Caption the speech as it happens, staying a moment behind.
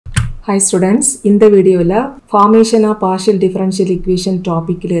Hi students, in the video la formation of partial differential equation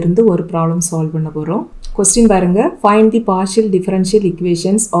topic la irundhu ஒரு problem solve பண்ண போறோம். Question பாருங்க, find the partial differential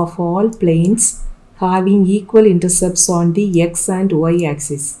equations of all planes having equal intercepts on the x and y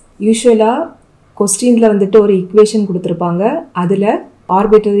axis. Usually questionல வந்துட்டு ஒரு equation கொடுத்திருப்பாங்க. அதுல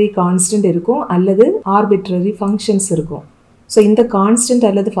arbitrary constant இருக்கும் அல்லது arbitrary functions இருக்கும். So இந்த constant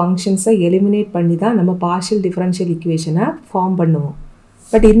அல்லது functions eliminate பண்ணி தான் நம்ம partial differential equation form பண்ணுவோம்.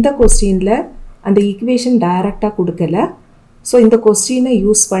 But in the question la and the equation direct கொடுக்கல. So இந்த question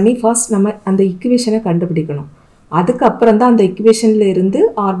யூஸ் பண்ணி first நம்ம அந்த equation கண்டுபிடிக்கணும். அதுக்கு அப்புறம் தான் அந்த equationல இருந்து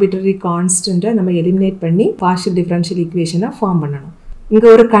arbitrary constant நம்ம eliminate பண்ணி partial differential equation form பண்ணணும். இங்க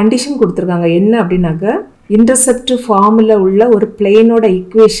ஒரு condition கொடுத்திருக்காங்க. என்ன அப்படினாக்க intercept formula உள்ள ஒரு planeோட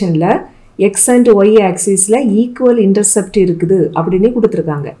equationல x and y axisல equal intercept இருக்குது அப்படினு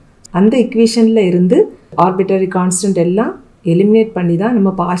கொடுத்திருக்காங்க. அந்த equationல இருந்து arbitrary constant எல்லாம் eliminate பண்ணி தான் நம்ம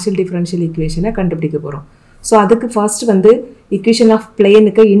partial differential equation கண்டுபிடிக்க போறோம். So அதுக்கு first வந்து equation of plane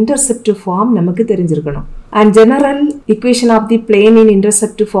க்கு intercept form நமக்கு தெரிஞ்சிருக்கணும். And general equation of the plane in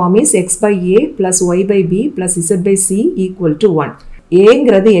intercept form is x by a plus y by b plus z by c equal to 1. a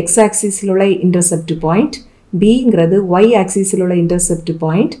ங்கிறது x axis ல உள்ள intercept point, b ங்கிறது y axis ல உள்ள intercept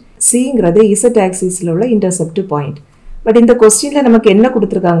point, c ங்கிறது z axis ல உள்ள intercept point. But இந்த questionல நமக்கு என்ன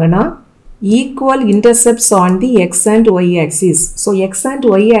கொடுத்திருக்காங்கன்னா equal intercepts on the x and y axis. So x and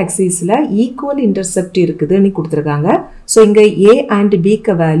y axis la equal intercept இருக்குதுன்னு கொடுத்திருக்காங்க. So இங்க a and b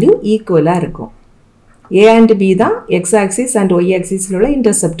க்கு வேல்யூ ஈக்குவலா இருக்கும். a and b தான் x axis and y axis ல உள்ள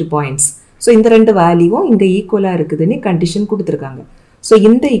intercept points. So இந்த ரெண்டு வேல்யூவும் இங்க ஈக்குவலா இருக்குதுன்னு கண்டிஷன் கொடுத்திருக்காங்க. So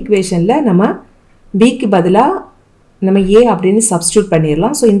இந்த equationல நம்ம b க்கு பதிலா நம்ம a அப்படினு சப்ஸ்டிட்யூட்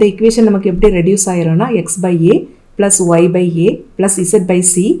பண்ணிரலாம். So இந்த equation நமக்கு எப்படி reduce ஆயிரும்னா x by a plus y by a plus z by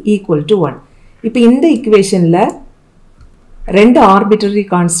c equal to 1. இப்போ இந்த equationல ரெண்டு arbitrary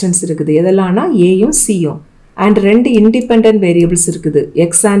constants இருக்குது. எதெல்லாம்னா a யும் c யும் and ரெண்டு independent variables இருக்குது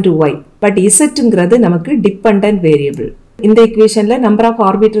x and y. But z ங்கிறது நமக்கு dependent variable. இந்த equationல number of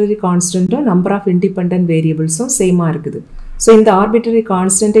arbitrary constantம் number of independent variablesம் சேமா இருக்குது. So இந்த arbitrary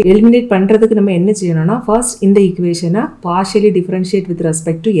constant eliminate பண்றதுக்கு நம்ம என்ன செய்யணும்னா first இந்த equation partially differentiate with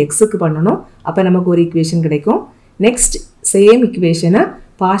respect to x க்கு பண்ணனும். அப்ப நமக்கு ஒரு equation கிடைக்கும். Next same equation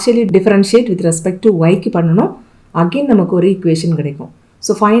partially differentiate with respect to y க்கு பண்ணனும். Again நமக்கு ஒரு equation கிடைக்கும்.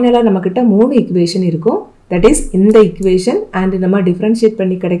 So finally நமக்கிட்ட மூணு equation இருக்கும். That is இந்த equation and நம்ம differentiate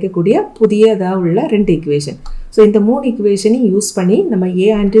பண்ணி கிடைக்கக்கூடிய புதியதா உள்ள ரெண்டு equation. So இந்த மூணு equation யூஸ் பண்ணி நம்ம a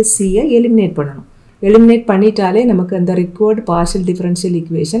and c eliminate பண்ணனும். Eliminate பண்ணிட்டாலே நமக்கு அந்த required partial differential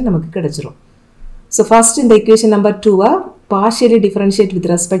equation நமக்கு கிடைச்சிரும். So first இந்த equation number 2 partially differentiate with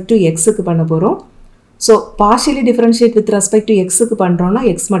respect to x க்கு பண்ண போறோம். So partially differentiate with respect to x க்கு பண்றோம்னா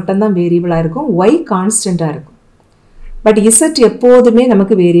x மட்டும் தான் வேரியபிளா இருக்கும், y கான்ஸ்டன்ட்டா இருக்கும். But z எப்போதுமே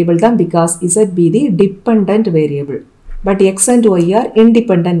நமக்கு வேரியபிள் தான் because z be the dependent variable. But x and y are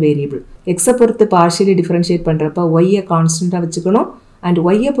independent variable. x பொறுத்து partially differentiate பண்றப்ப y கான்ஸ்டன்ட்டா வச்சுக்கணும் and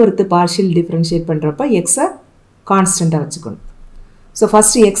y பொறுத்து partial differentiate பண்றப்ப x கான்ஸ்டன்ட்டா வச்சுக்கணும். So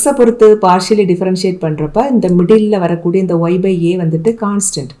first x பொறுத்து partially differentiate பண்றப்ப இந்த மிடில்ல வரக்கூடிய இந்த y by a வந்துட்டு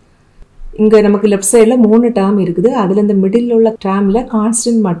கான்ஸ்டன்ட். இங்க நமக்கு லெஃப்ட் சைடுல மூணு டேர்ம் இருக்குது. அதுல இந்த மிடில்ல உள்ள டேர்ம்ல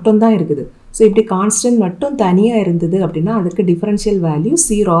கான்ஸ்டன்ட் மட்டும் தான் இருக்குது. சோ இப்படி கான்ஸ்டன்ட் மட்டும் தனியா இருந்தது அப்படினா அதுக்கு டிஃபரன்ஷியல் வேல்யூ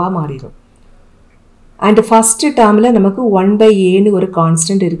 0 ஆ மாறிடும். And first termல நமக்கு 1 by a னு ஒரு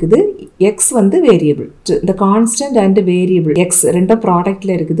கான்ஸ்டன்ட் இருக்குது. x வந்து variable. The constant and variable x ரெண்டும்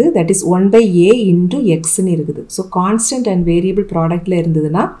ப்ராடக்ட்ல இருக்குது. That is 1 by a into x னு இருக்குது. So constant and variable ப்ராடக்ட்ல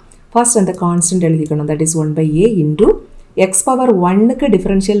இருந்ததுனா first அந்த கான்ஸ்டன்ட் எழுதிக்கணும். That is 1 by a into x power 1 க்கு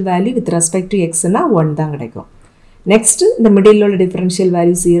differential value with respect to x னா 1 தான் கிடைக்கும். Next இந்த மிடில்ல உள்ள differential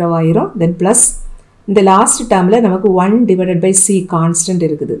value 0 ஆயிரும். Then plus இந்த last termல நமக்கு 1 divided by c constant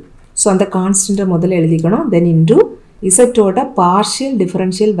இருக்குது. So அந்த constant முதல்ல எழுதிக்கணும். Then into z ஓட partial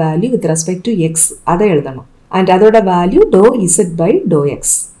differential value with respect to x அதை எழுதணும். And அதோட value dou z by dou x.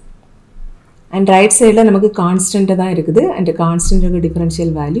 And right sideல நமக்கு constant தான் இருக்குது and constant ஓட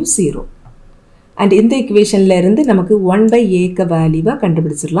differential value 0. And இந்த equationல இருந்து நமக்கு 1 by a க்கு வேல்யூவை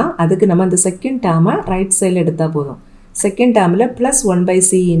கண்டுபிடிச்சிரலாம். அதுக்கு நம்ம அந்த செகண்ட் டேர்மை ரைட் சைடுல எடுத்தா போதும். Second டேர்ம்ல plus 1 by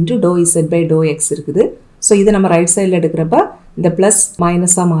c into dou z by dou x இருக்குது. சோ இது நம்ம ரைட் சைடுல எடுக்கறப்ப இந்த plus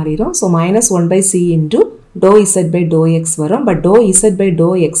மைனஸா மாறிரும். So minus 1 by c into dou z by dou x வரும். But dou z by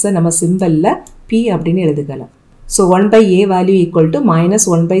dou x நம்ம சிம்பல்ல p அப்படினு எழுதிக்கலாம். So 1 by a value equal to minus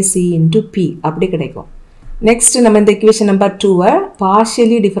 1 by c into p அப்படி கிடைக்கும். Next நம்ம இந்த equation number 2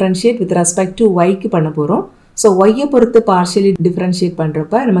 partially differentiate with respect to y க்கு பண்ண போறோம். So y பொறுத்து partially differentiate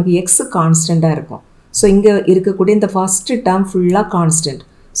பண்றப்ப நமக்கு x கான்ஸ்டன்ட்டா இருக்கும். So இங்க இருக்கக்கூடிய இந்த first term full constant.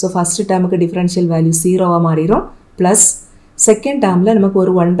 So first termக்கு differential value 0 ஆ மாறிரும் plus செகண்ட் டேர்மில் நமக்கு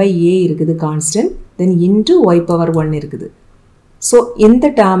ஒரு 1/a இருக்குது கான்ஸ்டன்ட், தென் இன்ட்டு ஒய் பவர் 1 இருக்குது. ஸோ இந்த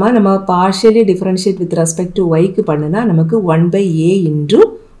டேர்மை நம்ம partially differentiate with respect to ஒய்க்கு பண்ணுனா நமக்கு 1/a இன்ட்டு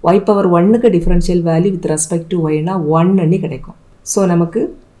ஒய் பவர் 1க்கு differential value with respect to ஒய்னா 1 கிடைக்கும். ஸோ நமக்கு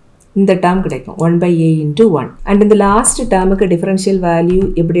இந்த டேர்ம் கிடைக்கும் 1/a இன்ட்டு 1. அண்ட் இந்த லாஸ்ட் டேர்முக்கு டிஃபரன்ஷியல் வேல்யூ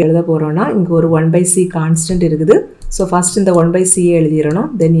எப்படி எழுத போகிறோன்னா இங்கே ஒரு 1/c கான்ஸ்டன்ட் இருக்குது. ஸோ ஃபஸ்ட் இந்த 1/c எழுதிடணும்,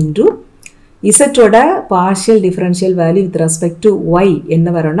 then into இசட்டோட partial differential value with respect to Y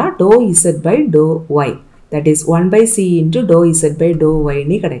என்ன வரும்னா to Z by to Y, that is 1/c into to Z by to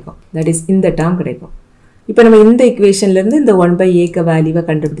ஒய்னு கிடைக்கும். தட் இஸ் இந்த டேர்ம் கிடைக்கும். இப்போ நம்ம இந்த இக்குவேஷன்லேருந்து இந்த 1/aக்கு வேல்யூவை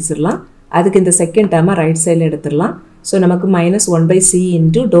கண்டுபிடிச்சிடலாம். அதுக்கு இந்த செகண்ட் டேர்மை ரைட் சைடில் எடுத்துடலாம். ஸோ நமக்கு minus 1/c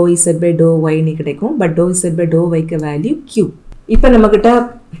into to Z by to ஒய்னு கிடைக்கும். But to Z by to ஒய்க்கு வேல்யூ q. இப்போ நம்மக்கிட்ட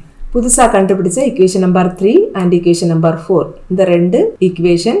புதுசாக கண்டுபிடிச்ச equation number 3 and equation number 4 இந்த ரெண்டு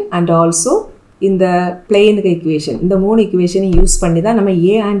இக்குவேஷன் அண்ட் ஆல்சோ இந்த பிளெயினுக்கு இக்குவேஷன், இந்த 3 இக்குவேஷனையும் யூஸ் பண்ணி தான் நம்ம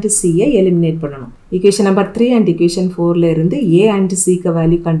a அண்ட் c-ஐ எலிமினேட் பண்ணணும். இக்குவேஷன் நம்பர் 3 அண்ட் இக்குவேஷன் 4ல இருந்து a அண்ட் c-க்கு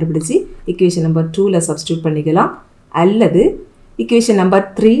வேல்யூ கண்டுபிடிச்சி இக்குவேஷன் நம்பர் 2ல சப்ஸ்டியூட் பண்ணிக்கலாம். அல்லது இக்குவேஷன் நம்பர்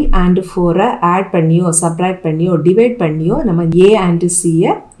 3 அண்ட் 4-ஐ ஆட் பண்ணியோ சப்ராக்ட் பண்ணியோ டிவைட் பண்ணியோ நம்ம a அண்ட்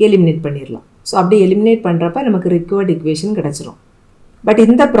c-ஐ எலிமினேட் பண்ணிடலாம். ஸோ அப்படி எலிமினேட் பண்ணுறப்ப நமக்கு ரிக்வயர்ட் இக்குவேஷன் கிடச்சிரும். பட்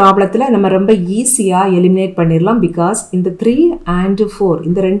இந்த ப்ராப்ளத்தில் நம்ம ரொம்ப ஈஸியாக எலிமினேட் பண்ணிடலாம். பிகாஸ் இந்த 3 அண்ட் 4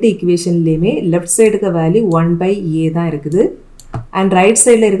 இந்த ரெண்டு இக்குவேஷன்லேயுமே லெஃப்ட் சைடுக்கு வேல்யூ 1/a தான் இருக்குது. அண்ட் ரைட்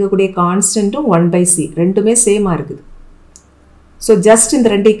சைடில் இருக்கக்கூடிய கான்ஸ்டன்ட்டும் 1/c ரெண்டுமே சேமாக இருக்குது. ஸோ ஜஸ்ட் இந்த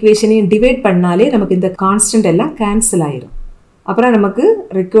ரெண்டு இக்குவேஷனையும் டிவைட் பண்ணாலே நமக்கு இந்த கான்ஸ்டன்ட் எல்லாம் கேன்சல் ஆயிரும். அப்புறம் நமக்கு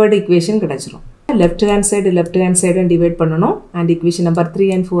ரிக்வயர்டு இக்குவேஷன் கிடச்சிரும். லெஃப்ட் ஹேண்ட் சைடும் டிவைட் பண்ணணும். And equation number 3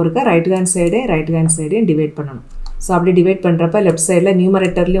 and 4க்கு right hand சைடையும் divide பண்ணணும். ஸோ அப்படி டிவைட் பண்ணுறப்ப லெஃப்ட் சைடில்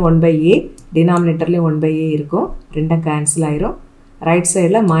நியூமரேட்டர்லேயும் 1/a டினாமினேட்டர்லேயும் 1/a இருக்கும், ரெண்டும் கேன்சல் ஆயிரும். ரைட்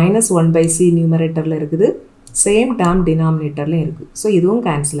சைடில் மைனஸ் 1/c நியூமரேட்டரில் இருக்குது, சேம் டேர்ம் டினாமினேட்டர்லையும் இருக்குது. ஸோ இதுவும்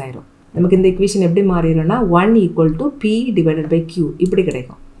கேன்சல் ஆயிரும். நமக்கு இந்த இக்குவேஷன் எப்படி மாறிடும்னா 1 = p / q இப்படி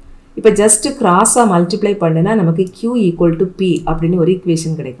கிடைக்கும். இப்போ ஜஸ்ட் கிராஸாக மல்டிப்ளை பண்ணுனா நமக்கு q = p அப்படின்னு ஒரு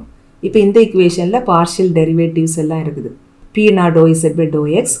இக்குவேஷன் கிடைக்கும். இப்போ இந்த இக்குவேஷனில் பார்ஷியல் டெரிவேட்டிவ்ஸ் எல்லாம் இருக்குது. p-னா to Z by to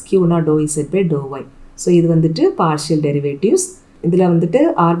X, q-னா to Z by to Y. So இது வந்துட்டு பார்ஷியல் டெரிவேட்டிவ்ஸ். இதில் வந்துட்டு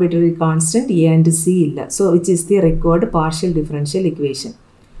arbitrary constant a and c இல்லை. So which is the required partial differential equation.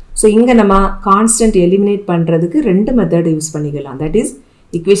 So இங்கே நம்ம கான்ஸ்டன்ட் எலிமினேட் பண்ணுறதுக்கு ரெண்டு மெத்தட் யூஸ் பண்ணிக்கலாம். That is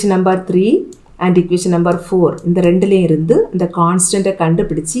equation number 3 and equation number 4 இந்த ரெண்டுலேயும் இருந்து இந்த கான்ஸ்டன்ட்டை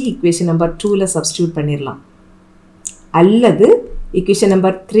கண்டுபிடிச்சி இக்குவேஷன் நம்பர் 2ல சப்ஸ்டியூட் பண்ணிடலாம். அல்லது equation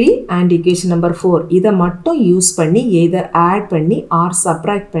number 3 and equation number 4 இதை மட்டும் யூஸ் பண்ணி எதர் ஆட் பண்ணி ஆர்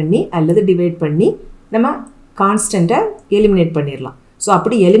சப்ராக்ட் பண்ணி அல்லது டிவைட் பண்ணி நம்ம கான்ஸ்டன்ட்டை எலிமினேட் பண்ணிடலாம். ஸோ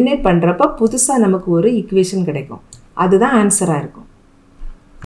அப்படி எலிமினேட் பண்ணுறப்ப புதுசாக நமக்கு ஒரு இக்குவேஷன் கிடைக்கும். அதுதான் ஆன்சராக இருக்கும்.